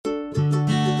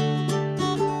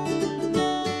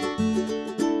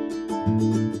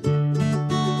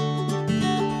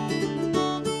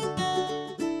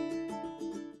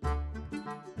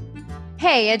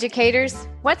Hey, educators,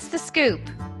 what's the scoop?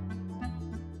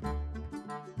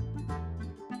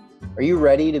 Are you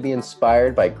ready to be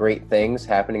inspired by great things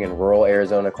happening in rural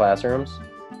Arizona classrooms?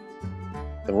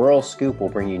 The Rural Scoop will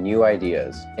bring you new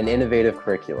ideas and innovative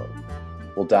curriculum.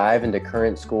 We'll dive into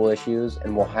current school issues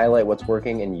and we'll highlight what's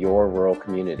working in your rural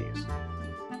communities.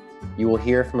 You will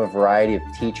hear from a variety of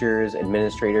teachers,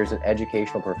 administrators, and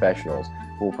educational professionals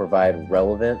who will provide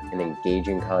relevant and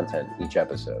engaging content each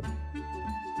episode.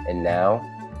 And now,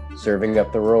 serving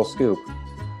up the Rural Scoop,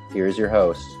 here's your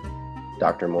host,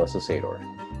 Dr. Melissa Sador.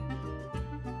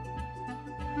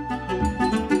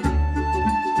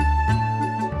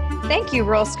 Thank you,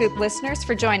 Rural Scoop listeners,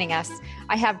 for joining us.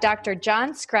 I have Dr.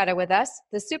 John Skretta with us,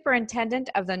 the Superintendent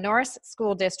of the Norris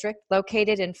School District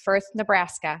located in Firth,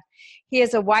 Nebraska. He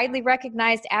is a widely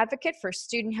recognized advocate for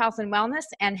student health and wellness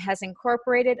and has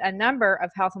incorporated a number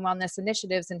of health and wellness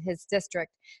initiatives in his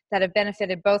district that have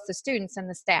benefited both the students and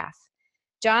the staff.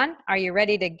 John, are you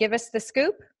ready to give us the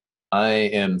scoop? I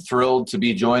am thrilled to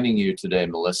be joining you today,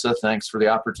 Melissa. Thanks for the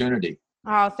opportunity.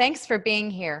 Oh, thanks for being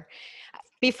here.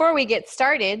 Before we get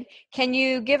started, can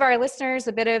you give our listeners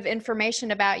a bit of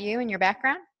information about you and your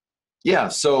background? Yeah,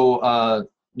 so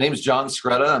name's John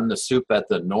Skretta. I'm the soup at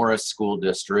the Norris School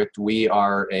District. We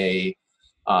are a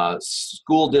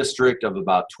school district of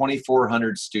about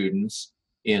 2,400 students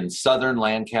in southern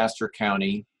Lancaster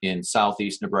County in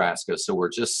southeast Nebraska. So we're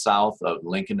just south of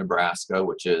Lincoln, Nebraska,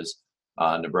 which is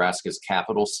Nebraska's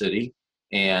capital city.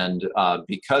 And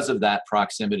because of that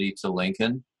proximity to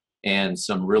Lincoln, and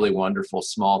some really wonderful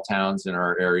small towns in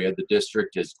our area, the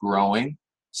district is growing.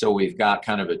 So we've got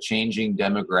kind of a changing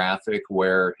demographic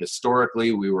where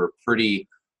historically we were pretty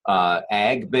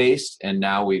ag-based, and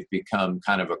now we've become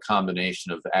kind of a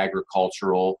combination of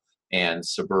agricultural and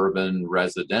suburban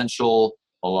residential,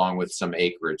 along with some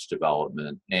acreage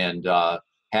development, and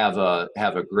have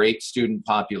a great student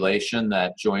population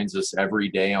that joins us every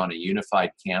day on a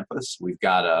unified campus. We've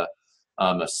got a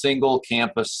single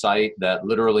campus site that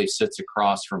literally sits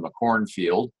across from a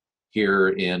cornfield here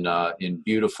in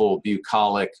beautiful,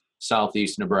 bucolic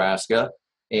southeast Nebraska.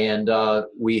 And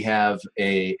we have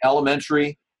a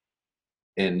elementary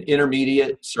and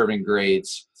intermediate serving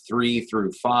grades 3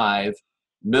 through 5,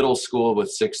 middle school with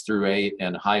 6 through 8,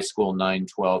 and high school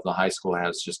 9-12. The high school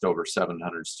has just over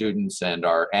 700 students, and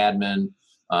our admin,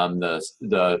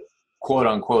 the quote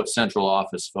unquote central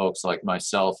office folks like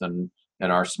myself and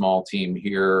our small team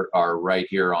here are right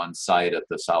here on site at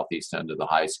the southeast end of the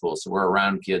high school. So we're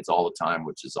around kids all the time,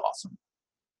 which is awesome.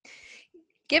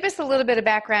 Give us a little bit of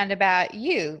background about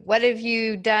you. What have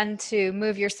you done to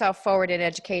move yourself forward in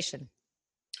education?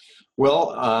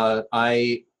 Well,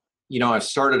 I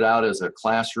started out as a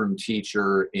classroom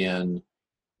teacher in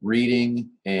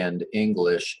reading and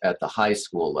English at the high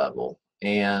school level.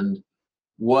 And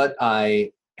what I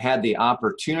had the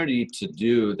opportunity to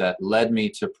do that led me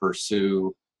to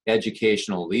pursue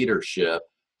educational leadership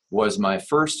was my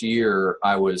first year.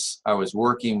 I was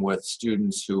working with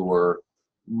students who were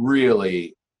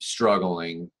really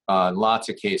struggling, in lots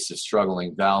of cases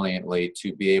struggling valiantly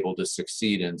to be able to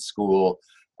succeed in school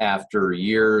after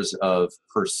years of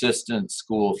persistent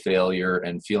school failure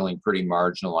and feeling pretty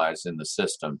marginalized in the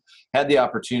system. Had the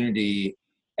opportunity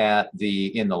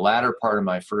in the latter part of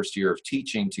my first year of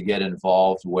teaching to get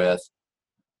involved with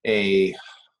a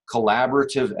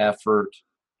collaborative effort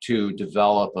to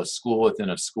develop a school within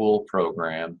a school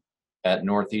program at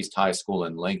Northeast High School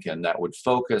in Lincoln that would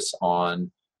focus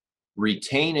on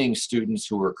retaining students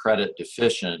who were credit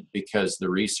deficient, because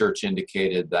the research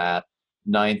indicated that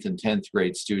 9th and 10th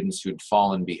grade students who'd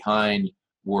fallen behind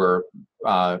were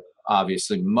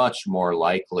obviously much more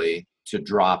likely to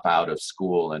drop out of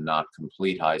school and not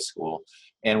complete high school.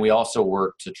 And we also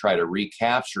worked to try to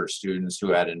recapture students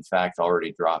who had in fact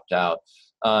already dropped out.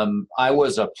 I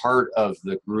was a part of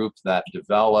the group that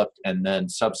developed and then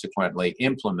subsequently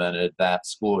implemented that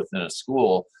school within a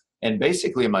school. And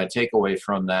basically my takeaway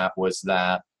from that was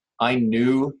that I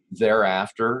knew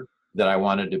thereafter that I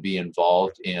wanted to be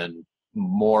involved in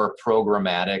more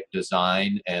programmatic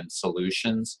design and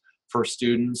solutions for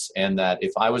students, and that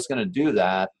if I was going to do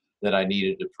that, that I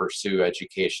needed to pursue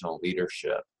educational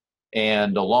leadership.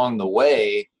 And along the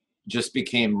way, just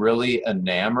became really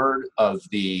enamored of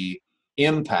the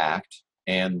impact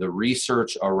and the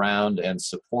research around and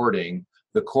supporting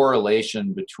the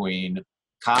correlation between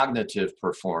cognitive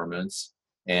performance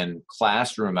and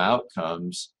classroom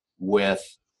outcomes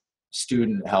with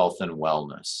student health and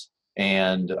wellness.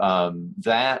 And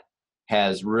that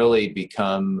has really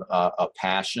become a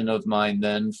passion of mine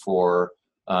then for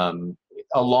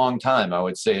a long time. I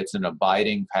would say it's an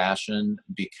abiding passion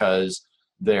because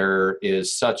there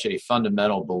is such a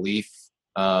fundamental belief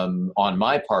on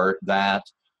my part that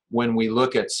when we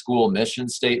look at school mission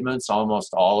statements,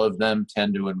 almost all of them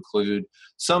tend to include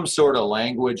some sort of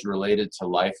language related to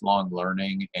lifelong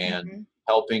learning and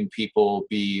helping people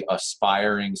be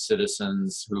aspiring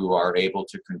citizens who are able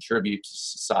to contribute to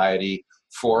society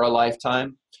for a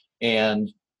lifetime.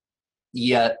 And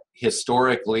yet,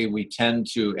 historically, we tend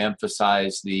to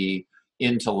emphasize the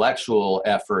intellectual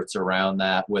efforts around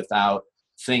that without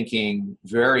thinking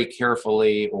very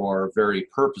carefully or very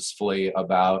purposefully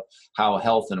about how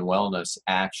health and wellness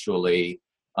actually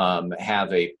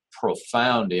have a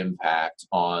profound impact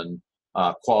on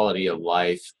quality of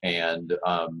life. And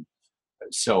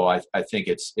so I think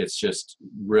it's just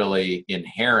really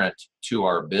inherent to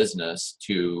our business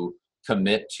to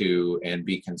commit to and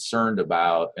be concerned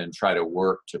about and try to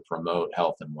work to promote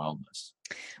health and wellness.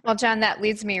 Well, John, that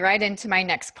leads me right into my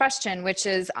next question, which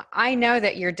is, I know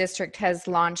that your district has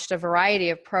launched a variety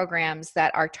of programs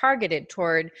that are targeted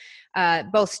toward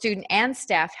both student and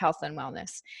staff health and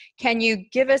wellness. Can you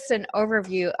give us an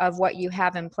overview of what you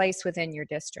have in place within your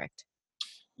district?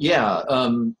 Yeah,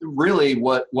 really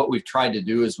what we've tried to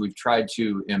do is we've tried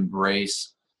to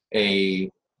embrace a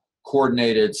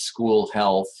coordinated school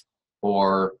health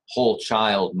or whole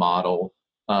child model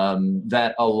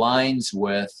that aligns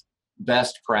with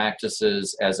best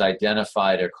practices as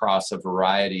identified across a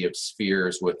variety of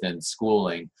spheres within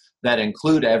schooling that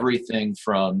include everything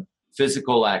from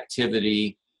physical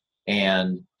activity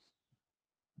and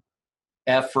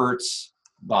efforts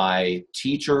by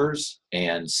teachers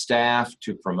and staff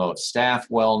to promote staff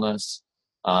wellness,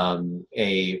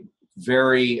 a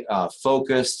very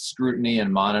focused scrutiny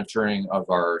and monitoring of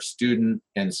our student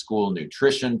and school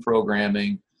nutrition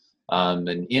programming,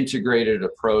 an integrated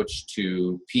approach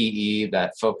to PE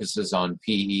that focuses on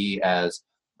PE as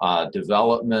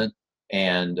development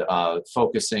and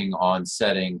focusing on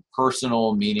setting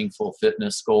personal, meaningful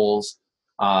fitness goals,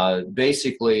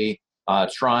 basically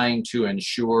trying to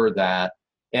ensure that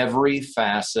every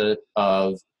facet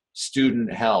of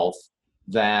student health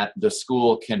that the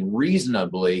school can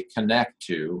reasonably connect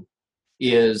to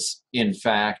is in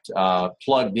fact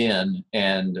plugged in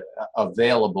and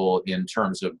available in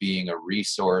terms of being a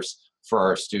resource for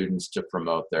our students to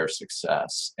promote their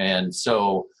success. And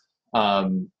so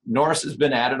Norris has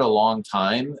been at it a long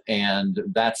time, and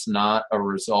that's not a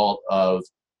result of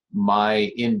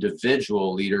my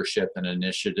individual leadership and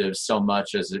initiatives so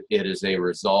much as it is a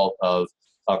result of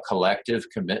a collective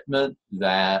commitment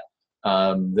that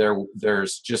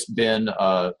there's just been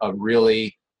a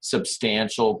really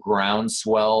substantial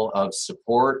groundswell of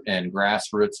support and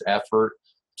grassroots effort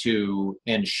to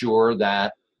ensure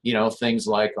that, you know, things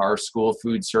like our school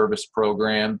food service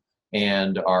program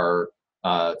and our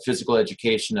physical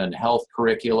education and health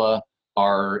curricula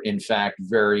are in fact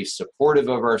very supportive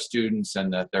of our students,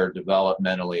 and that they're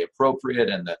developmentally appropriate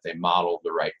and that they model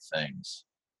the right things.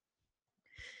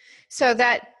 So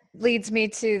that leads me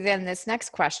to then this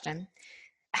next question.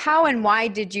 How and why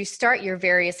did you start your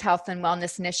various health and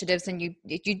wellness initiatives? And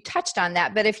you touched on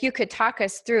that, but if you could talk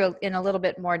us through in a little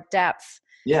bit more depth.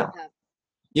 Yeah.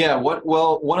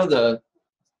 One of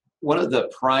the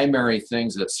primary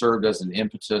things that served as an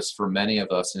impetus for many of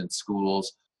us in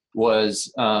schools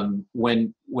was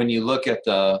when you look at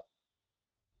the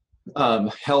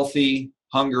Healthy,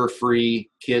 Hunger-Free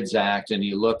Kids Act, and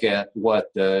you look at what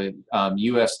the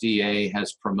USDA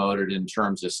has promoted in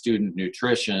terms of student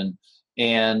nutrition,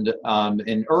 and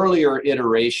an earlier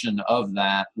iteration of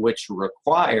that, which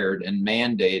required and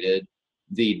mandated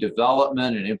the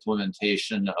development and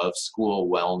implementation of school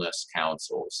wellness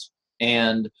councils.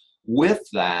 And with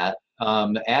that,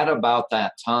 at about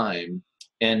that time,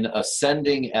 an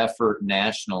ascending effort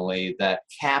nationally that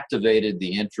captivated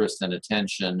the interest and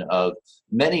attention of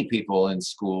many people in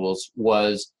schools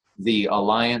was the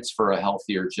Alliance for a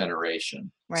Healthier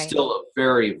Generation. Right. Still a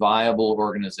very viable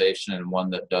organization, and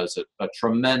one that does a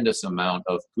tremendous amount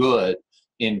of good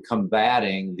in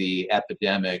combating the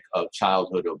epidemic of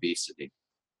childhood obesity.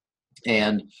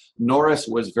 And Norris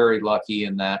was very lucky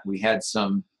in that we had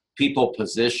some people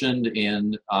positioned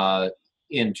in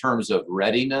terms of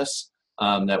readiness,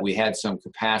 that we had some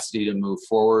capacity to move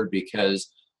forward, because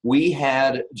we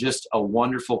had just a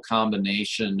wonderful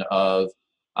combination of,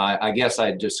 I guess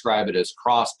I'd describe it as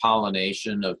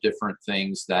cross-pollination of different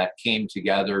things that came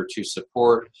together to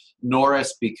support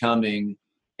Norris becoming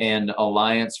an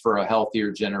Alliance for a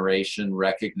Healthier Generation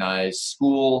recognized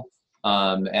school,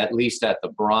 at least at the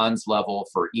bronze level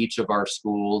for each of our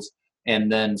schools,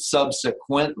 and then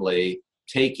subsequently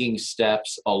taking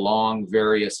steps along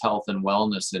various health and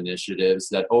wellness initiatives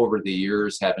that over the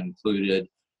years have included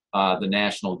the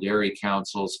National Dairy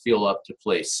Council's Fuel Up to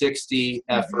Play 60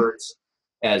 efforts,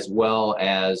 as well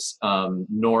as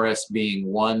Norris being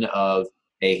one of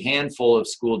a handful of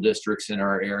school districts in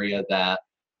our area that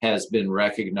has been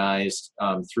recognized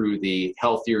through the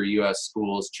Healthier U.S.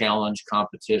 Schools Challenge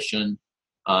competition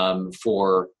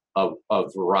for a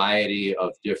variety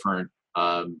of different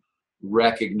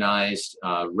recognized,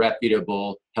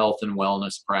 reputable health and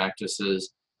wellness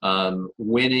practices,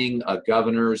 winning a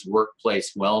Governor's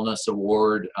Workplace Wellness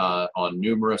Award on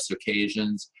numerous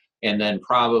occasions, and then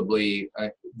probably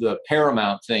the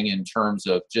paramount thing in terms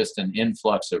of just an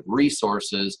influx of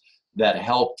resources that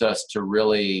helped us to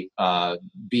really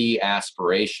be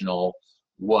aspirational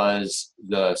was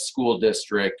the school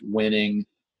district winning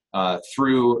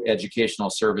through Educational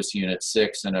Service Unit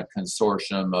 6 and a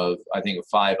consortium of, I think,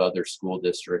 5 other school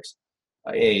districts,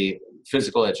 a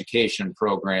physical education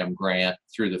program grant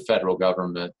through the federal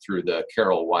government through the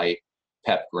Carol White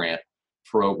PEP grant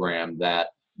program that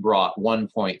brought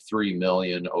 $1.3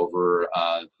 million over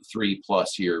a 3+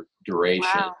 year duration.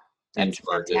 Wow, that's into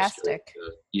our fantastic.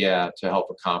 district to help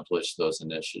accomplish those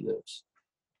initiatives.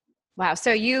 Wow.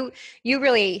 So you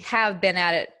really have been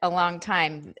at it a long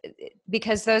time,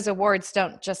 because those awards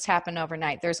don't just happen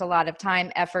overnight. There's a lot of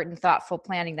time, effort, and thoughtful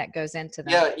planning that goes into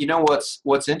them. Yeah, you know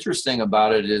what's interesting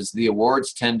about it is the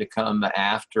awards tend to come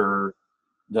after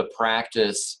the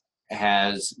practice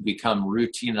has become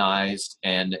routinized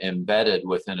and embedded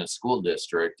within a school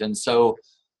district. And so,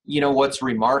 you know, what's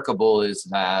remarkable is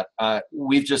that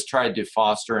we've just tried to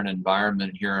foster an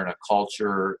environment here and a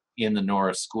culture in the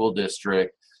Norris School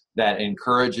District that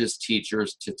encourages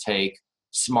teachers to take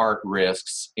smart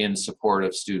risks in support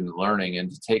of student learning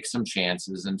and to take some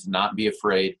chances and to not be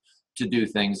afraid to do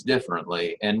things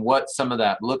differently. And what some of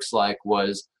that looks like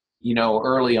was, you know,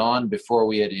 early on, before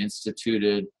we had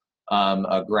instituted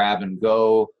a grab and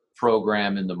go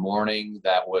program in the morning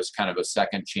that was kind of a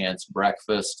second chance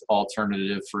breakfast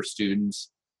alternative for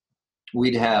students,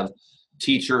 we'd have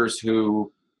teachers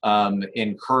who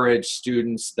encourage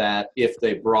students that if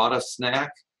they brought a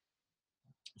snack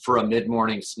for a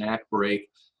mid-morning snack break,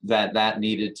 that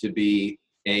needed to be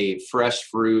a fresh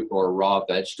fruit or raw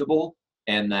vegetable,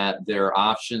 and that their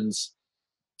options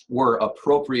were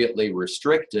appropriately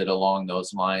restricted along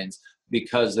those lines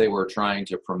because they were trying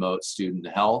to promote student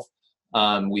health.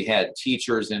 We had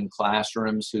teachers in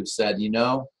classrooms who said, you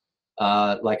know,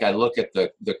 like I look at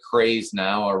the craze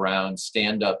now around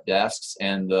stand-up desks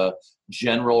and the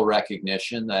general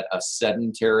recognition that a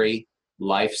sedentary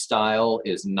lifestyle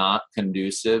is not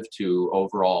conducive to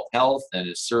overall health and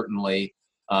is certainly,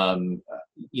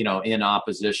 you know, in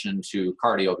opposition to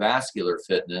cardiovascular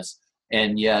fitness.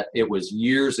 And yet it was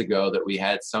years ago that we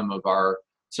had some of our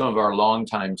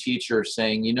longtime teachers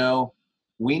saying, you know,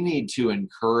 we need to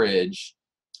encourage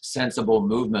sensible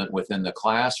movement within the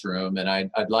classroom. And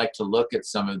I'd like to look at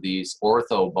some of these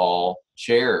ortho ball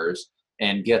chairs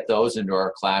and get those into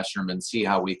our classroom and see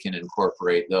how we can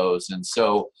incorporate those. And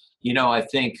so, you know, I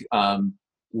think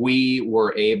we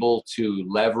were able to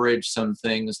leverage some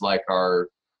things like our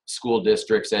school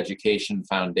district's education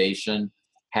foundation,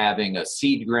 having a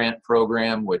SEED grant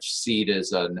program, which SEED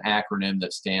is an acronym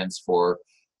that stands for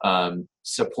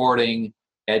supporting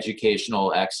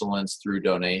educational excellence through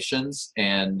donations.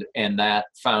 And that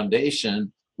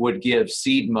foundation would give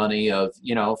seed money of,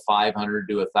 you know, $500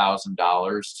 to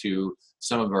 $1,000 to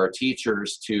some of our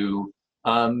teachers to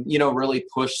you know, really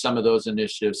push some of those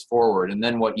initiatives forward. And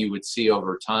then what you would see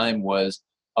over time was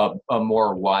a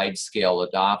more wide-scale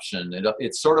adoption.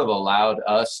 It sort of allowed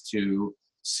us to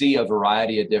see a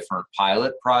variety of different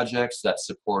pilot projects that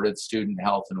supported student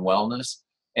health and wellness,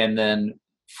 and then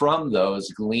from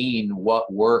those glean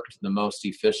what worked the most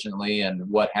efficiently and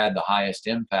what had the highest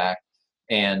impact,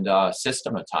 and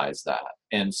systematize that.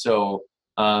 And so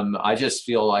I just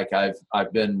feel like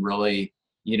I've been really,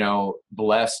 you know,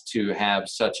 blessed to have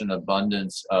such an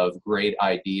abundance of great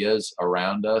ideas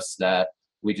around us that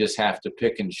we just have to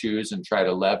pick and choose and try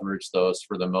to leverage those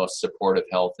for the most supportive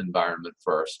health environment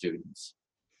for our students.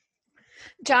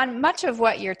 John, much of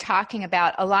what you're talking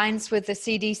about aligns with the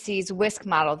CDC's WISC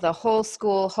model, the whole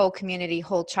school, whole community,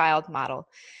 whole child model.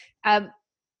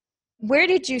 Where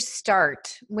did you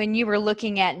start when you were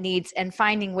looking at needs and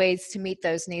finding ways to meet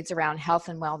those needs around health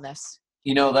and wellness?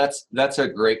 You know, that's a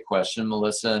great question,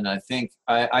 Melissa. And I think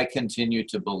I continue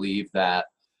to believe that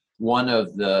one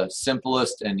of the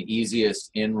simplest and easiest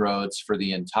inroads for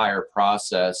the entire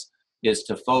process is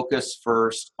to focus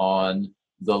first on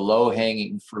the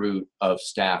low-hanging fruit of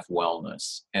staff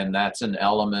wellness. And that's an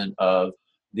element of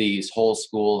these whole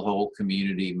school, whole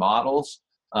community models.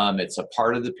 It's a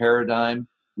part of the paradigm.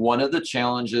 One of the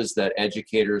challenges that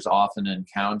educators often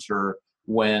encounter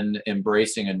when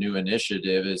embracing a new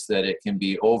initiative is that it can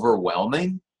be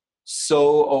overwhelming,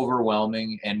 so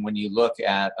overwhelming. And when you look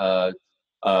at a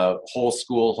whole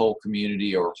school, whole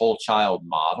community, or whole child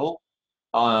model,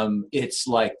 it's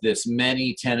like this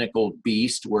many tentacled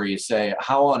beast where you say,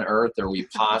 how on earth are we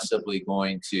possibly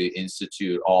going to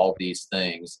institute all these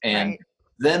things? And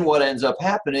then what ends up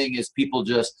happening is people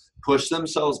just push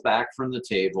themselves back from the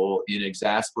table in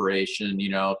exasperation,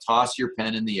 toss your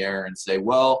pen in the air and say,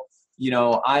 well,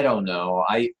 I don't know.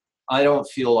 I don't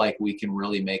feel like we can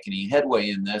really make any headway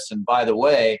in this. And by the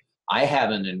way, I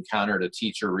haven't encountered a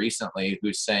teacher recently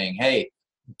who's saying, hey,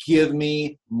 give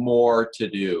me more to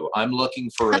do. I'm looking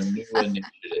for a new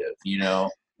initiative.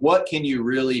 What can you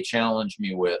really challenge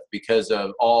me with because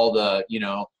of all the,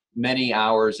 many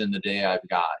hours in the day I've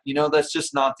got? That's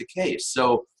just not the case.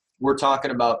 So we're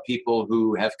talking about people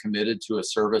who have committed to a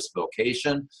service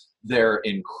vocation. They're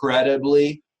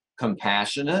incredibly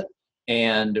compassionate.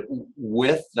 And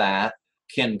with that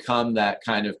can come that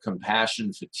kind of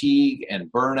compassion fatigue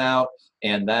and burnout.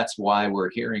 And that's why we're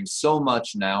hearing so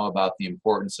much now about the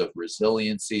importance of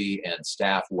resiliency and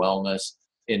staff wellness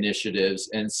initiatives.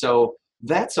 And so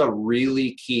that's a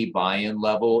really key buy-in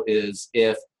level, is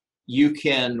if you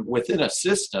can, within a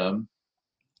system,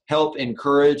 help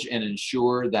encourage and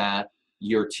ensure that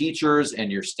your teachers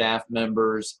and your staff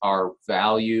members are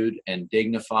valued and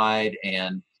dignified,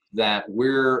 and that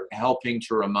we're helping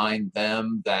to remind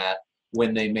them that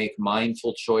when they make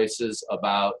mindful choices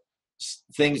about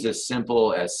things as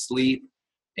simple as sleep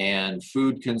and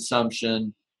food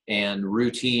consumption and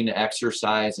routine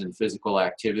exercise and physical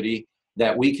activity,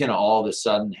 that we can all of a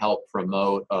sudden help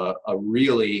promote a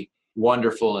really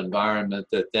wonderful environment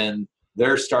that then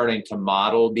they're starting to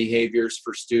model behaviors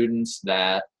for students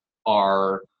that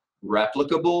are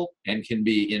replicable and can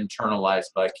be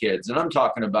internalized by kids. And I'm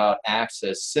talking about acts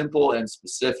as simple and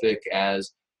specific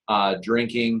as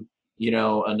drinking,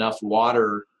 enough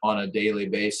water on a daily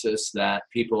basis, that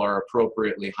people are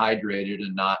appropriately hydrated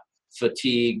and not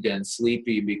fatigued and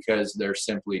sleepy because they're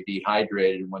simply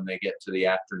dehydrated when they get to the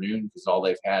afternoon because all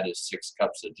they've had is 6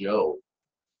 cups of Joe.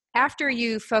 After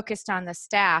you focused on the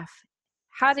staff,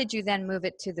 how did you then move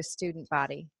it to the student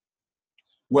body?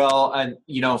 Well, and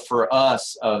for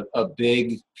us, a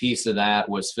big piece of that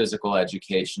was physical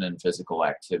education and physical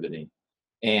activity.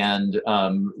 And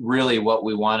really what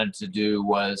we wanted to do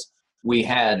was we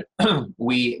had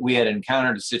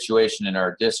encountered a situation in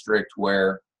our district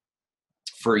where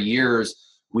for years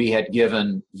we had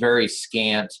given very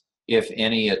scant, if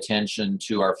any, attention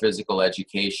to our physical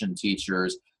education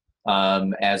teachers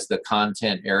as the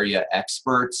content area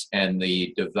experts and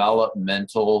the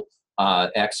developmental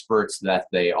experts that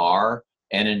they are,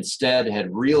 and instead had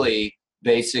really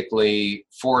basically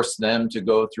forced them to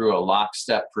go through a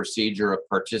lockstep procedure of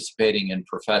participating in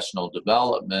professional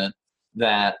development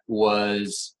that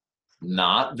was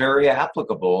not very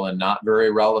applicable and not very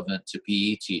relevant to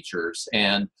PE teachers.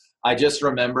 And I just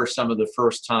remember some of the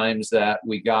first times that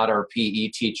we got our PE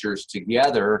teachers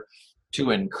together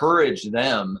to encourage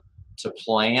them to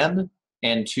plan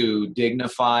and to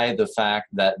dignify the fact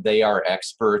that they are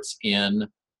experts in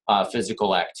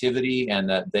physical activity and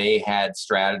that they had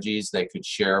strategies they could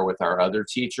share with our other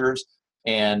teachers.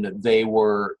 And they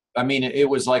were, it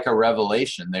was like a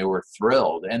revelation. They were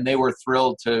thrilled, and they were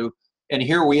thrilled to, and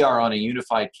here we are on a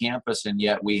unified campus, and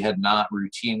yet we had not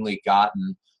routinely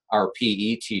gotten our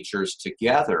PE teachers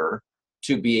together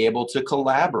to be able to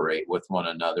collaborate with one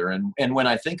another. And when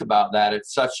I think about that,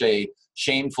 it's such a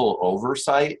shameful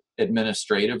oversight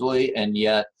administratively, and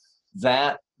yet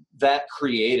that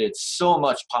created so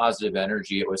much positive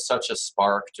energy. It was such a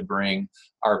spark to bring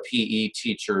our PE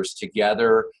teachers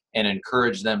together and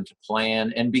encourage them to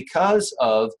plan. And because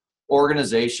of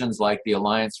organizations like the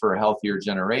Alliance for a Healthier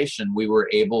Generation, we were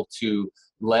able to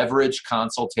leverage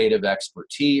consultative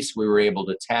expertise. We were able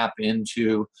to tap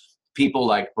into people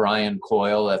like Brian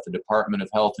Coyle at the Department of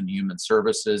Health and Human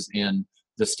Services in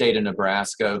the state of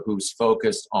Nebraska, who's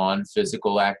focused on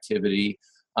physical activity.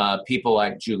 People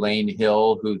like Julaine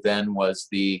Hill, who then was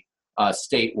the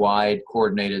statewide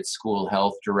coordinated school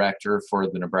health director for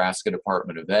the Nebraska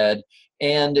Department of Ed.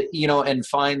 And, and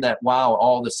find that, wow,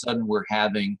 all of a sudden we're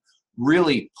having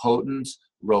really potent,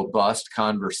 robust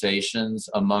conversations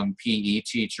among PE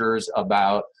teachers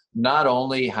about not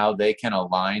only how they can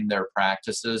align their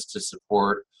practices to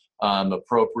support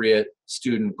appropriate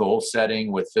student goal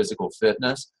setting with physical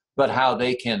fitness, but how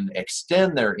they can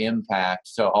extend their impact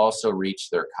to also reach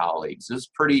their colleagues.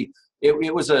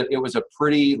 It was a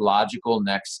pretty logical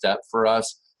next step for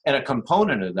us. And a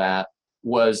component of that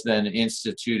was then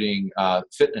instituting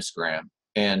Fitnessgram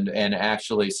and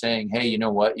actually saying, hey, you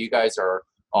know what, you guys are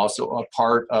also a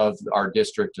part of our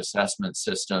district assessment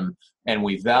system. And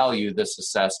we value this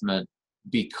assessment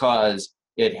because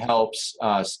it helps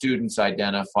students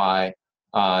identify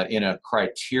in a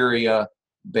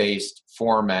criteria-based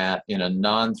format, in a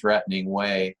non-threatening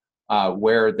way,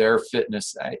 where their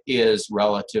fitness is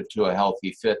relative to a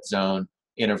healthy fit zone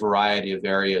in a variety of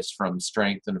areas, from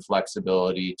strength and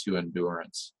flexibility to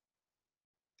endurance.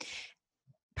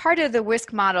 Part of the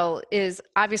WISC model is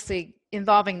obviously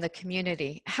involving the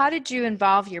community. How did you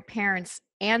involve your parents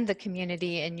and the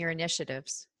community in your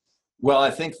initiatives? Well,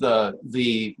 I think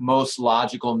the most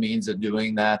logical means of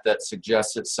doing that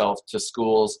suggests itself to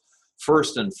schools,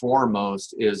 first and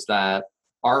foremost, is that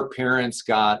our parents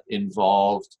got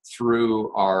involved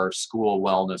through our school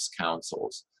wellness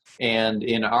councils. And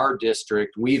in our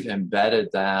district, we've embedded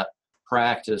that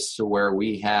practice to where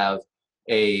we have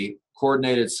a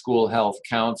coordinated school health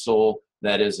council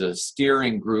that is a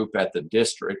steering group at the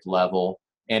district level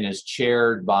and is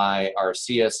chaired by our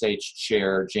CSH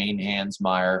chair, Jane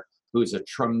Hansmeyer, who's a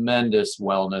tremendous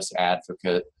wellness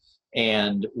advocate.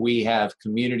 And we have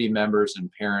community members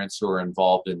and parents who are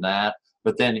involved in that.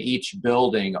 But then each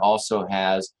building also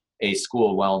has a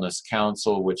school wellness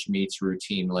council, which meets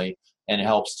routinely and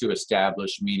helps to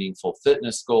establish meaningful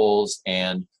fitness goals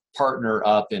and partner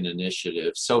up in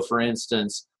initiatives. So for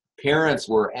instance, parents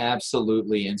were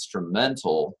absolutely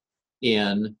instrumental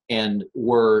in and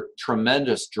were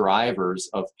tremendous drivers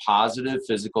of positive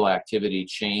physical activity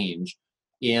change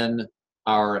in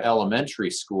our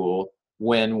elementary school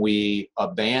when we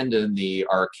abandoned the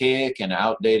archaic and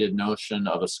outdated notion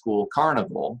of a school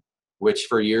carnival, which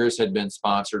for years had been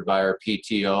sponsored by our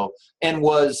PTO and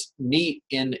was neat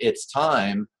in its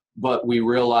time, but we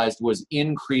realized was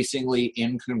increasingly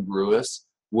incongruous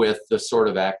with the sort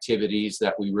of activities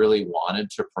that we really wanted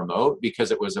to promote,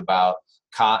 because it was about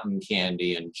cotton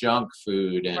candy and junk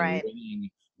food and Right. winning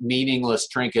meaningless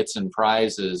trinkets and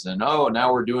prizes. And, oh,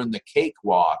 now we're doing the cake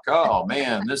walk. Oh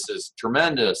man, this is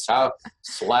tremendous. How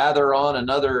slather on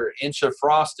another inch of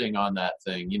frosting on that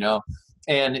thing, you know?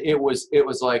 And it was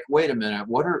like, wait a minute,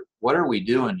 what are we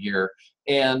doing here?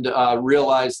 And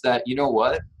realized that, you know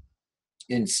what?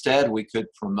 Instead, we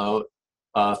could promote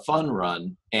a fun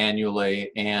run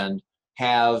annually and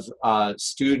have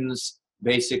students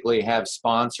basically have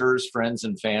sponsors, friends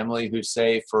and family, who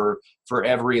say for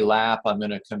every lap I'm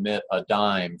going to commit a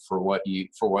dime for what you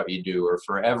do, or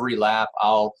for every lap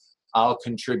I'll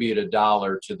contribute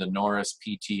 $1 to the Norris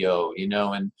PTO, you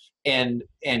know, and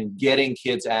getting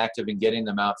kids active and getting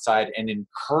them outside and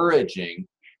encouraging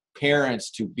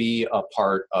parents to be a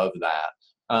part of that.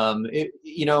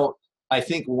 You know, I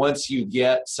think once you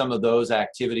get some of those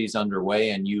activities underway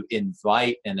and you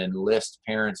invite and enlist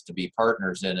parents to be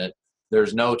partners in it,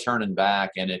 there's no turning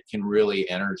back, and it can really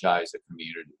energize a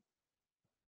community.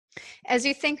 As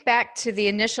you think back to the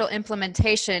initial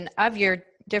implementation of your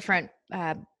different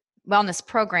wellness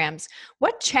programs,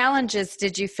 what challenges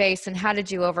did you face and how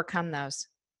did you overcome those?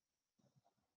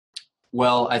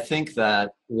 Well, I think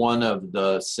that one of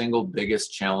the single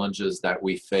biggest challenges that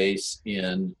we face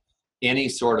in any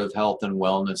sort of health and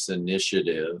wellness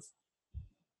initiative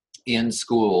in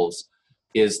schools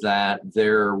is that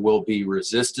there will be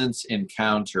resistance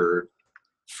encountered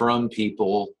from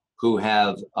people who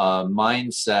have a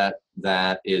mindset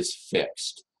that is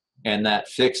fixed. And that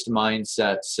fixed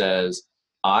mindset says,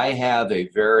 I have a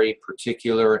very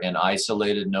particular and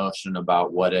isolated notion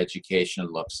about what education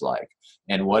looks like.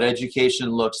 And what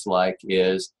education looks like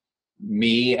is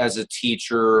me as a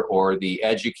teacher or the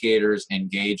educators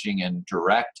engaging in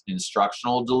direct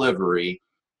instructional delivery,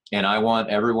 and I want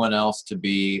everyone else to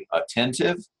be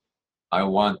attentive. I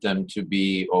want them to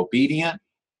be obedient,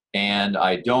 and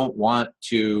I don't want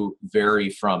to vary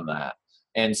from that.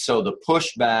 And so the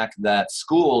pushback that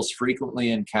schools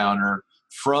frequently encounter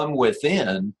from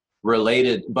within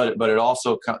related, but it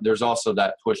also there's also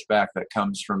that pushback that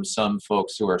comes from some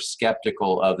folks who are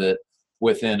skeptical of it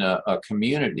within a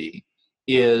community,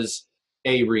 is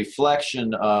a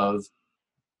reflection of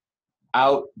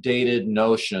outdated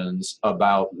notions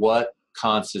about what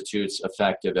constitutes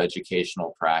effective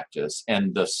educational practice.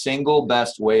 And the single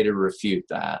best way to refute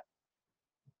that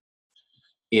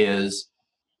is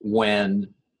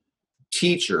when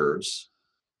teachers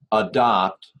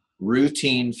adopt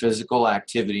routine physical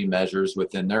activity measures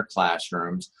within their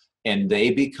classrooms, and they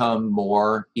become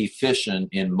more efficient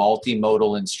in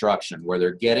multimodal instruction, where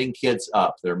they're getting kids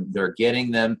up, they're getting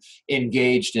them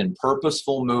engaged in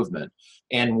purposeful movement.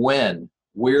 And when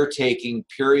we're taking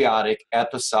periodic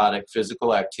episodic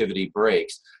physical activity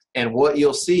breaks, and what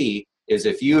you'll see is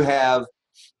if you have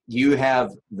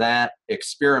that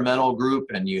experimental group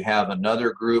and you have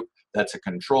another group that's a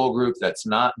control group that's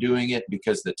not doing it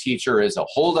because the teacher is a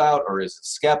holdout or is a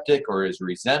skeptic or is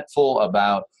resentful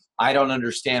about, I don't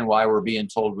understand why we're being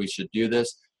told we should do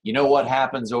this. You know what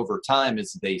happens over time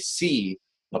is they see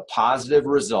the positive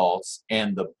results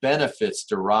and the benefits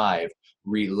derived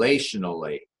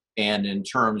relationally and in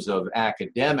terms of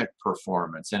academic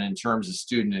performance and in terms of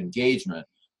student engagement.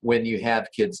 When you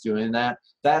have kids doing that,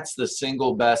 that's the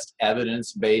single best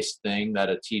evidence-based thing that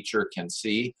a teacher can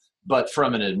see. But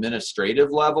from an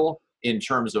administrative level, in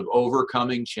terms of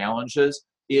overcoming challenges,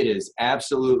 it is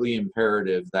absolutely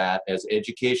imperative that as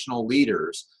educational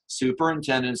leaders,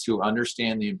 superintendents who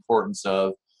understand the importance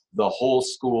of the whole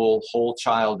school, whole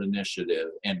child initiative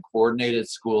and coordinated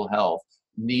school health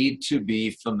need to be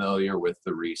familiar with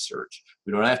the research.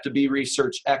 We don't have to be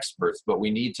research experts, but we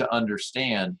need to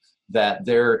understand that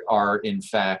there are, in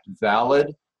fact,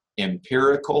 valid,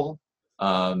 empirical,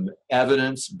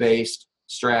 evidence-based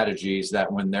strategies that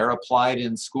when they're applied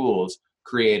in schools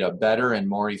create a better and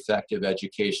more effective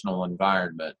educational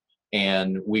environment.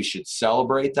 And we should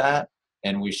celebrate that,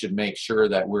 and we should make sure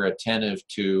that we're attentive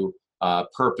to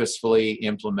purposefully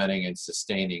implementing and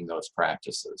sustaining those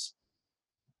practices.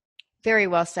 Very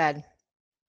well said.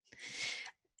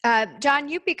 John,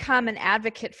 you've become an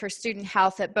advocate for student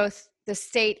health at both the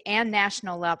state and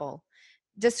national level.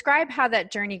 Describe how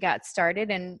that journey got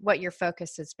started and what your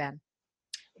focus has been.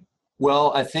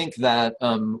 Well, I think that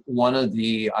one of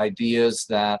the ideas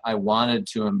that I wanted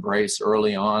to embrace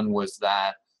early on was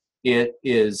that it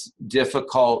is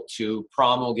difficult to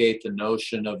promulgate the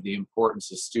notion of the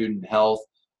importance of student health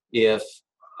if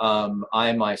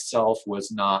I myself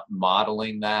was not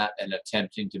modeling that and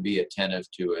attempting to be attentive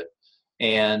to it.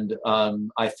 And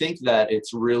I think that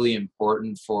it's really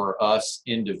important for us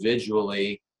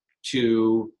individually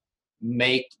to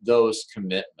make those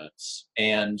commitments.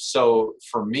 And so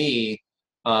for me,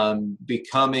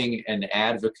 becoming an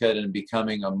advocate and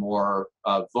becoming a more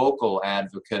vocal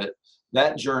advocate,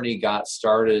 that journey got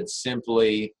started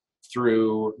simply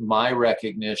through my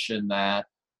recognition that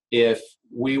if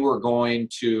we were going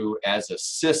to, as a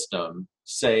system,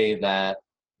 say that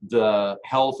the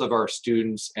health of our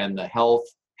students and the health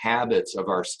habits of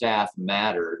our staff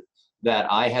mattered, that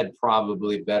I had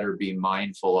probably better be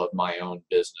mindful of my own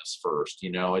business first.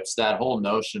 You know, it's that whole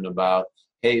notion about,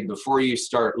 hey, before you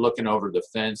start looking over the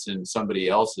fence in somebody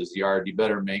else's yard, you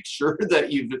better make sure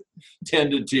that you've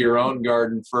tended to your own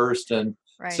garden first. And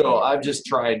Right. So I've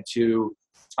tried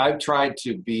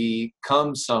to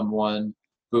become someone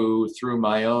who, through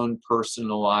my own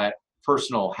personal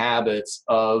habits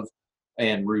of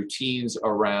and routines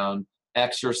around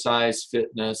exercise,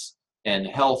 fitness, and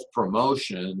health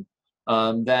promotion,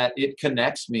 that it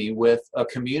connects me with a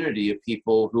community of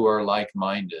people who are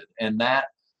like-minded. And that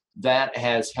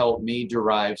has helped me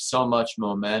derive so much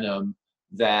momentum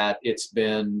that it's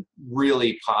been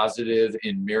really positive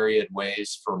in myriad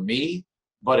ways for me,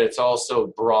 but it's also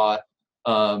brought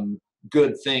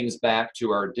good things back to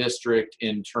our district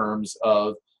in terms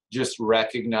of just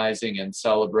recognizing and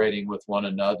celebrating with one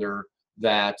another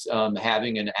that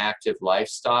having an active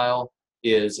lifestyle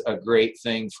is a great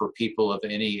thing for people of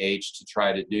any age to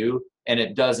try to do. And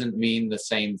it doesn't mean the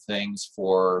same things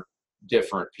for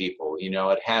different people. You know,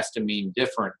 it has to mean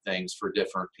different things for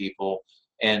different people.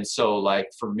 And so, like,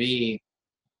 for me,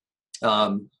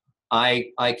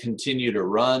 I continue to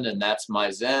run, and that's my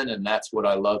zen, and that's what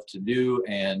I love to do.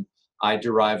 And I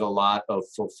derive a lot of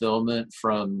fulfillment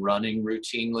from running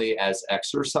routinely as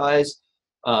exercise.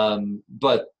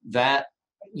 But that,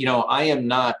 you know, I am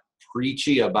not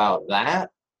preachy about that.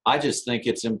 I just think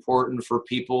it's important for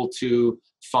people to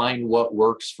find what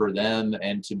works for them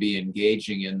and to be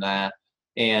engaging in that.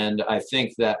 And I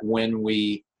think that when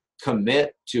we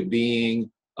commit to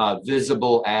being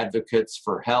visible advocates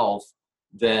for health,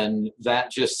 then that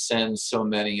just sends so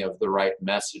many of the right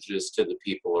messages to the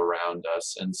people around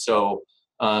us. And so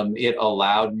it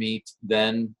allowed me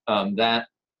then that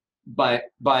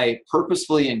by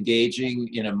purposefully engaging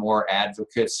in a more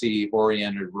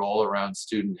advocacy-oriented role around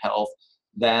student health,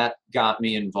 that got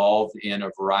me involved in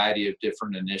a variety of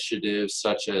different initiatives,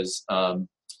 such as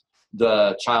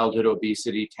the Childhood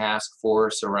Obesity Task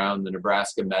Force around the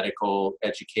Nebraska Medical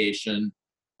Education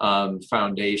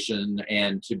Foundation,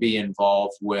 and to be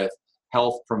involved with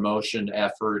health promotion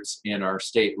efforts in our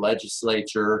state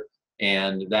legislature.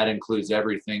 And that includes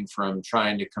everything from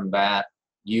trying to combat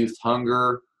youth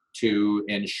hunger to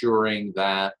ensuring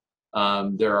that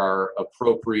there are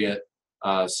appropriate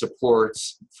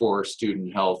supports for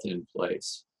student health in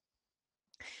place.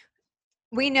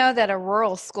 We know that a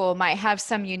rural school might have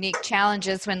some unique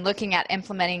challenges when looking at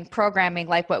implementing programming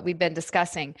like what we've been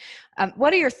discussing.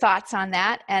 What are your thoughts on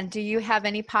that? And do you have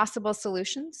any possible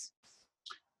solutions?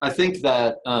 I think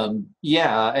that,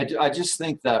 I just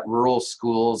think that rural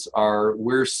schools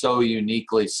we're so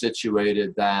uniquely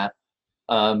situated that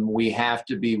we have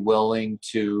to be willing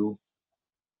to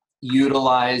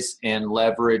utilize and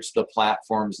leverage the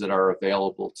platforms that are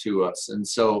available to us. And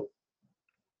so,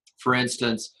 for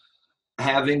instance,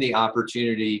 having the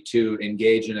opportunity to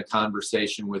engage in a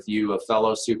conversation with you, a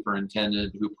fellow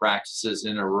superintendent who practices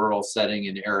in a rural setting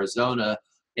in Arizona,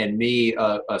 and me,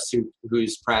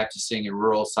 who's practicing in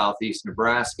rural southeast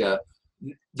Nebraska,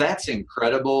 that's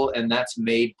incredible, and that's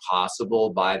made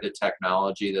possible by the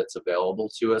technology that's available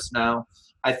to us now.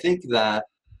 I think that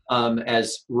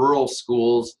as rural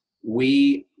schools,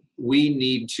 we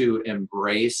need to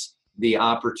embrace the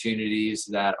opportunities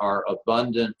that are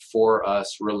abundant for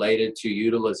us related to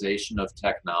utilization of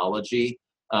technology,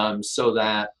 so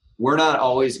that we're not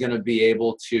always going to be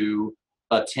able to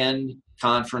attend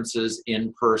conferences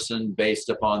in person based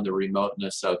upon the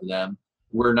remoteness of them.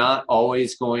 We're not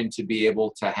always going to be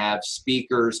able to have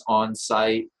speakers on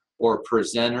site or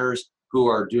presenters who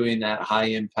are doing that high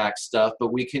impact stuff,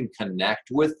 but we can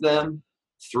connect with them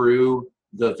through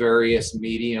the various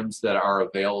mediums that are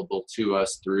available to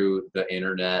us through the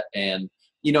internet. And,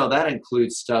 that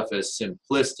includes stuff as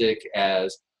simplistic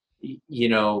as,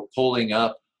 pulling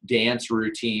up dance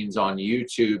routines on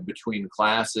YouTube between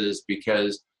classes,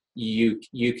 because you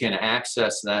can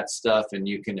access that stuff and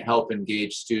you can help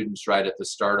engage students right at the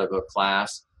start of a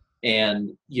class.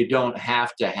 And you don't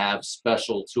have to have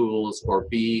special tools or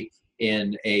be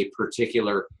in a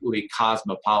particularly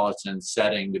cosmopolitan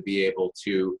setting to be able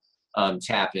to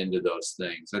tap into those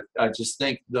things. I just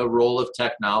think the role of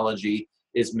technology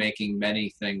is making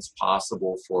many things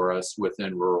possible for us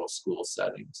within rural school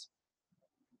settings.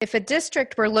 If a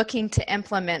district were looking to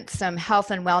implement some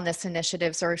health and wellness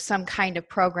initiatives or some kind of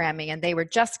programming and they were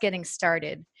just getting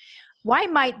started, why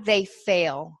might they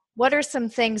fail? What are some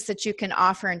things that you can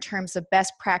offer in terms of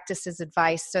best practices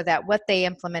advice so that what they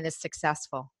implement is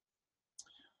successful?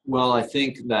 Well, I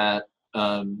think that,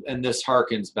 and this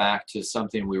harkens back to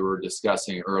something we were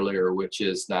discussing earlier, which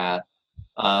is that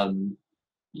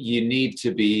you need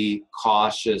to be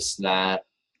cautious that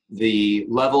the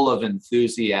level of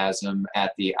enthusiasm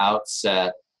at the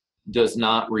outset does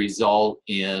not result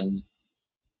in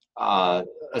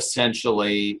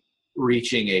essentially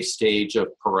reaching a stage of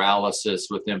paralysis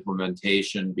with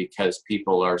implementation because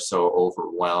people are so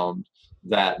overwhelmed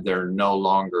that they're no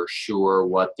longer sure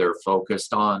what they're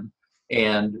focused on.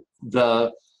 And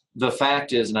the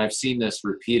fact is, and I've seen this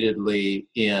repeatedly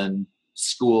in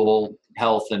school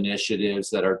health initiatives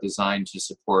that are designed to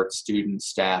support students,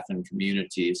 staff, and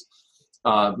communities.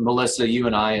 Melissa, you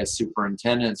and I as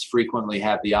superintendents frequently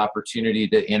have the opportunity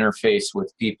to interface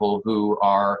with people who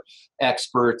are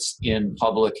experts in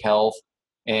public health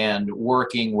and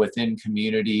working within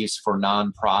communities for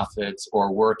nonprofits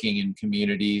or working in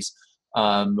communities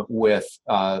with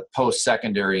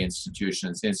post-secondary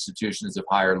institutions of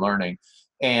higher learning.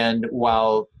 And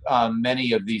while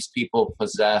many of these people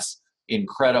possess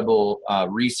incredible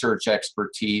research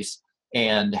expertise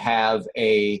and have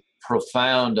a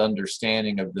profound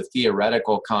understanding of the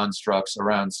theoretical constructs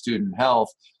around student health,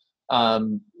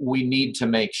 we need to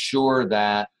make sure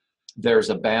that there's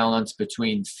a balance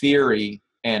between theory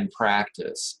and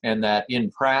practice, and that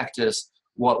in practice,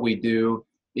 what we do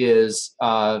is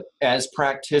as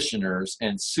practitioners,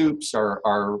 and SUPs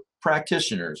are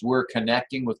practitioners, we're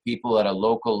connecting with people at a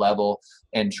local level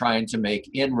and trying to make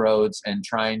inroads and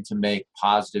trying to make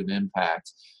positive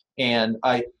impacts. And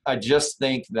I just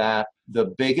think that the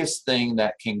biggest thing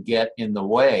that can get in the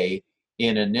way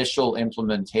in initial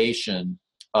implementation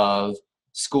of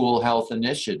school health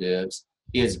initiatives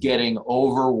is getting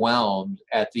overwhelmed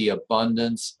at the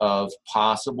abundance of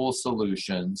possible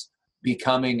solutions,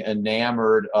 becoming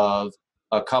enamored of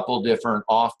a couple different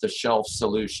off-the-shelf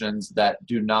solutions that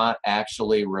do not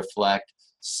actually reflect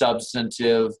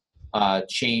substantive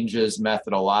changes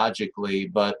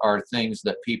methodologically, but are things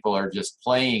that people are just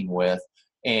playing with.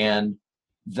 And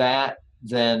that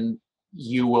then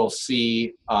you will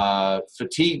see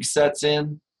fatigue sets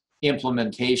in,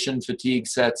 implementation fatigue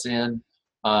sets in,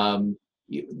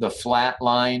 the flat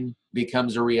line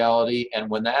becomes a reality. And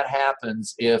when that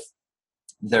happens, if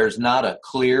there's not a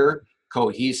clear,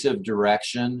 cohesive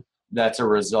direction that's a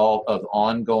result of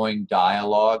ongoing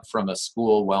dialogue from a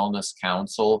school wellness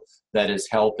council that is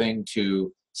helping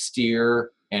to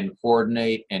steer and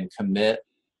coordinate and commit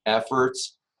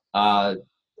efforts,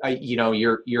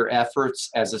 your efforts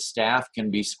as a staff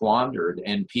can be squandered,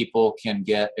 and people can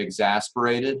get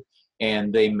exasperated,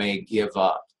 and they may give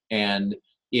up. And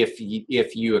if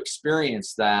you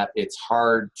experience that, it's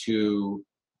hard to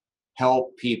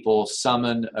help people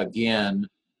summon again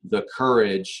the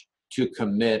courage to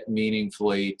commit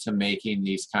meaningfully to making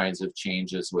these kinds of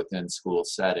changes within school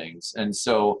settings. And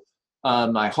so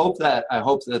I hope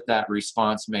that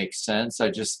response makes sense. I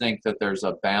just think that there's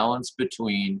a balance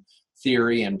between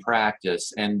theory and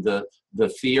practice, and the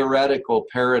theoretical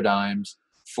paradigms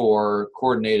for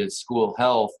coordinated school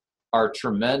health are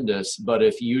tremendous. But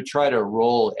if you try to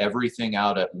roll everything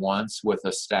out at once with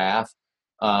a staff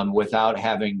without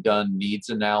having done needs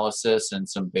analysis and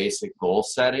some basic goal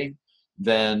setting,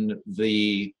 then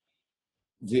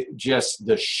just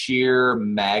the sheer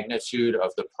magnitude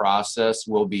of the process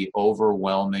will be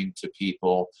overwhelming to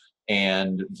people,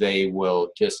 and they will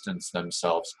distance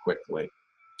themselves quickly.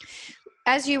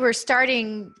 As you were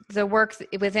starting the work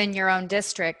within your own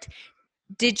district,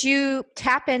 did you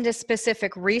tap into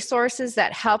specific resources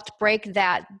that helped break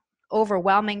that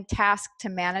overwhelming task to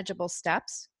manageable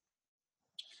steps?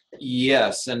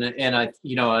 Yes, and I,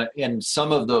 and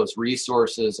some of those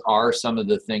resources are some of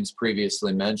the things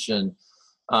previously mentioned,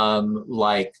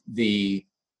 like the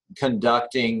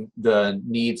conducting the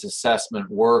needs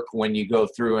assessment work. When you go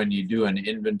through and you do an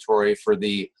inventory for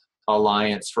the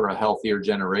Alliance for a Healthier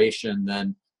Generation,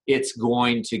 then it's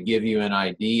going to give you an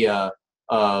idea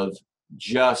of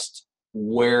just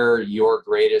where your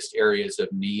greatest areas of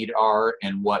need are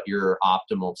and what your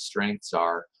optimal strengths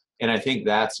are. And I think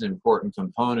that's an important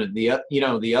component.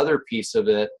 The other piece of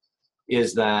it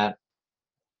is that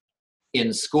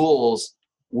in schools,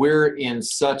 we're in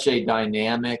such a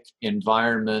dynamic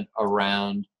environment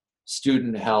around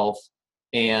student health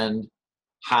and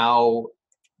how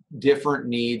different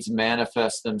needs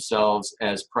manifest themselves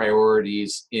as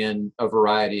priorities in a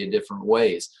variety of different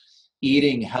ways.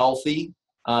 Eating healthy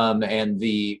and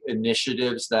the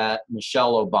initiatives that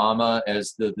Michelle Obama,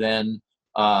 as the then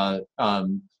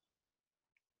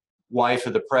wife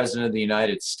of the President of the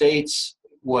United States,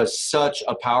 was such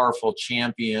a powerful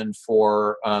champion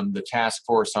for the task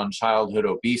force on childhood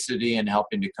obesity and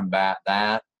helping to combat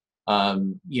that.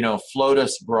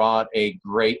 FLOTUS brought a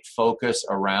great focus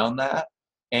around that.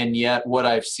 And yet what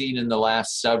I've seen in the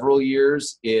last several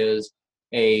years is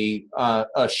a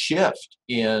shift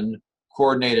in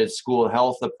coordinated school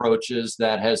health approaches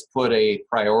that has put a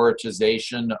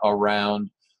prioritization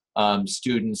around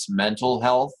students' mental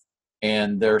health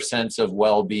and their sense of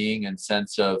well-being and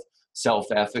sense of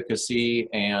self-efficacy,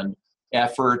 and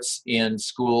efforts in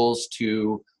schools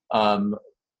to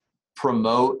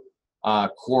promote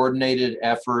coordinated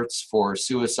efforts for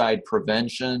suicide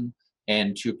prevention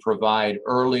and to provide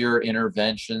earlier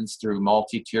interventions through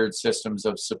multi-tiered systems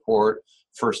of support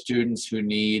for students who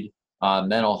need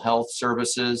mental health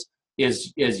services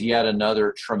is yet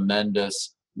another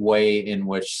tremendous way in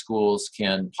which schools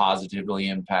can positively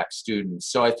impact students.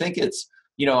 So I think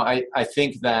I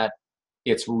think that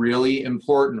it's really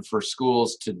important for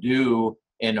schools to do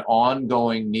an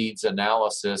ongoing needs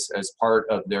analysis as part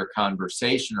of their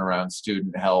conversation around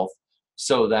student health,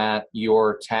 so that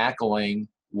you're tackling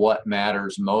what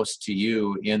matters most to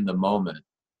you in the moment.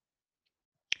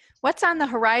 What's on the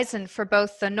horizon for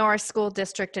both the Norris School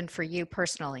District and for you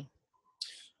personally?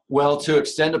 Well, to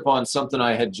extend upon something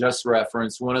I had just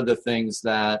referenced, one of the things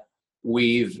that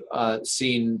we've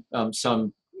seen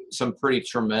some pretty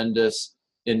tremendous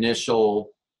initial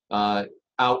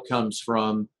outcomes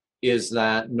from is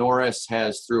that Norris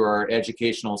has, through our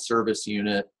Educational Service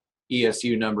Unit,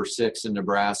 ESU number 6 in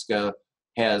Nebraska,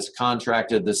 has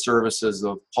contracted the services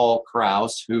of Paul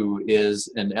Kraus, who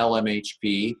is an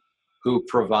LMHP, who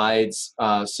provides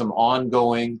some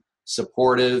ongoing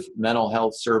supportive mental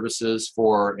health services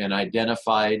for an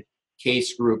identified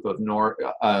caseload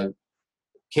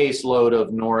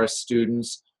of Norris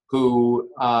students who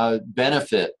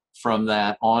benefit from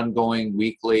that ongoing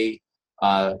weekly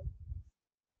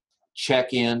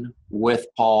check-in with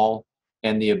Paul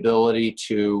and the ability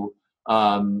to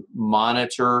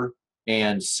monitor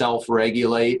and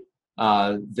self-regulate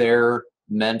their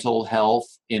mental health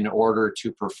in order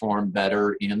to perform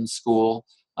better in school.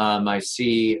 I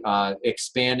see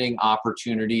expanding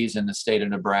opportunities in the state of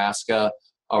Nebraska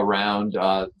around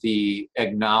the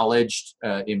acknowledged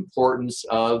importance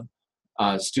of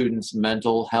students'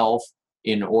 mental health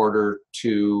in order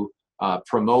to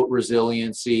promote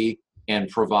resiliency and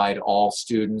provide all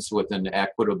students with an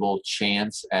equitable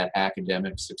chance at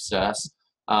academic success.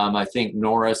 I think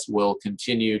Norris will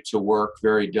continue to work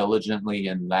very diligently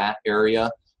in that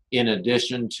area, in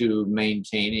addition to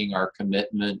maintaining our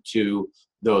commitment to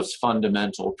those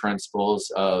fundamental principles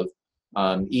of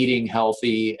eating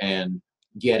healthy and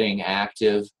getting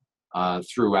active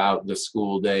throughout the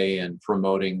school day, and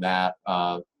promoting that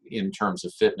in terms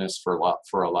of fitness for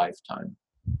a lifetime.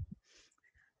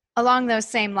 Along those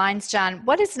same lines, John,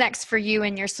 what is next for you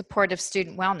in your support of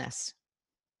student wellness?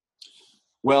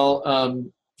 Well,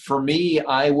 for me,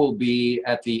 I will be,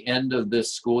 at the end of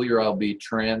this school year, I'll be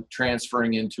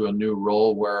transferring into a new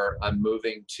role where I'm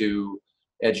moving to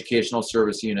Educational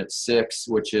Service Unit 6,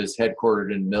 which is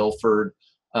headquartered in Milford,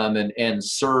 and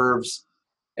serves,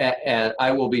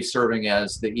 I will be serving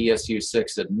as the ESU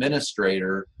 6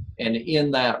 administrator. And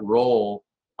in that role,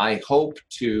 I hope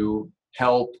to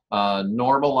help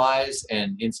normalize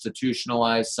and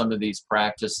institutionalize some of these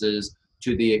practices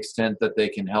to the extent that they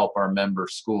can help our member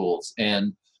schools.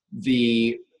 And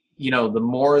the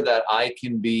more that I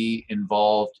can be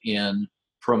involved in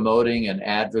promoting and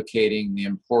advocating the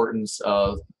importance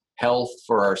of health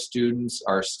for our students,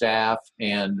 our staff,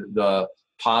 and the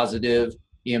positive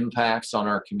impacts on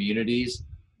our communities,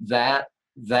 that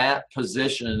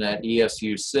position at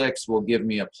ESU 6 will give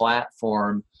me a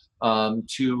platform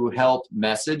to help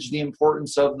message the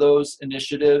importance of those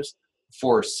initiatives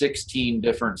for 16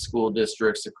 different school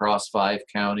districts across 5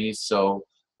 counties. So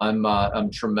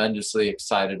I'm tremendously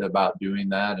excited about doing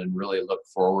that, and really look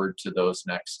forward to those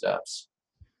next steps.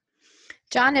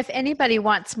 John, if anybody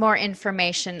wants more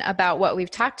information about what we've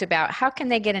talked about, how can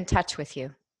they get in touch with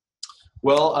you?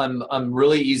 Well, I'm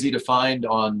really easy to find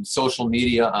on social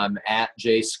media. I'm at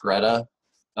Skretta.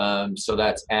 So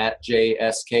that's at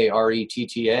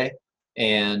JSKRETTA.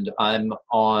 And I'm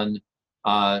on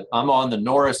the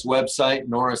Norris website,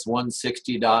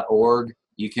 norris160.org.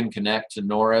 You can connect to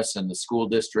Norris and the school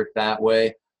district that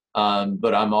way.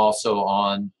 But I'm also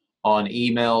on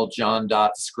email,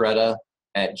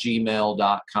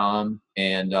 john.skretta@gmail.com,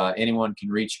 and anyone can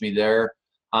reach me there.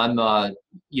 I'm out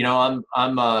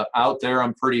there.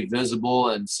 I'm pretty visible,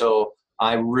 and so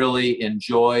I really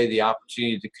enjoy the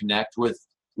opportunity to connect with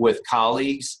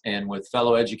colleagues and with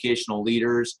fellow educational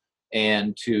leaders,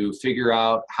 and to figure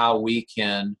out how we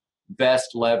can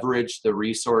best leverage the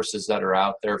resources that are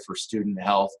out there for student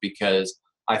health, because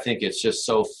I think it's just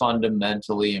so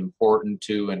fundamentally important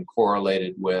to and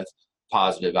correlated with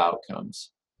positive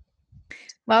outcomes.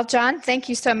 Well, John, thank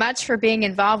you so much for being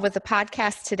involved with the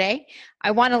podcast today.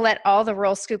 I want to let all the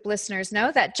Rural Scoop listeners know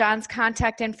that John's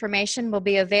contact information will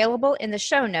be available in the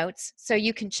show notes, so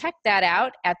you can check that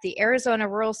out at the Arizona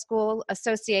Rural School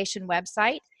Association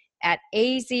website at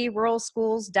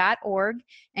azruralschools.org,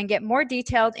 and get more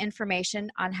detailed information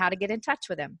on how to get in touch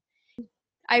with him.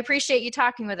 I appreciate you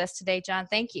talking with us today, John.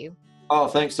 Thank you. Oh,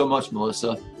 thanks so much,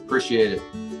 Melissa. Appreciate it.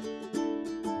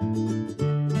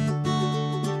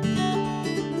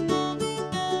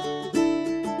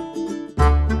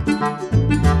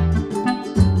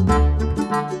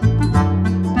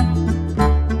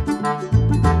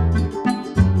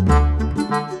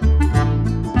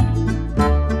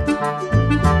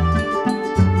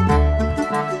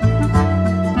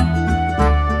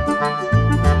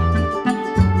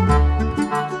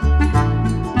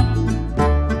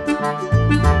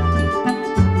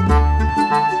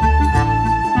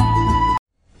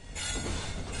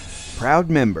 Proud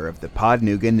member of the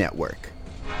Podnuga Network.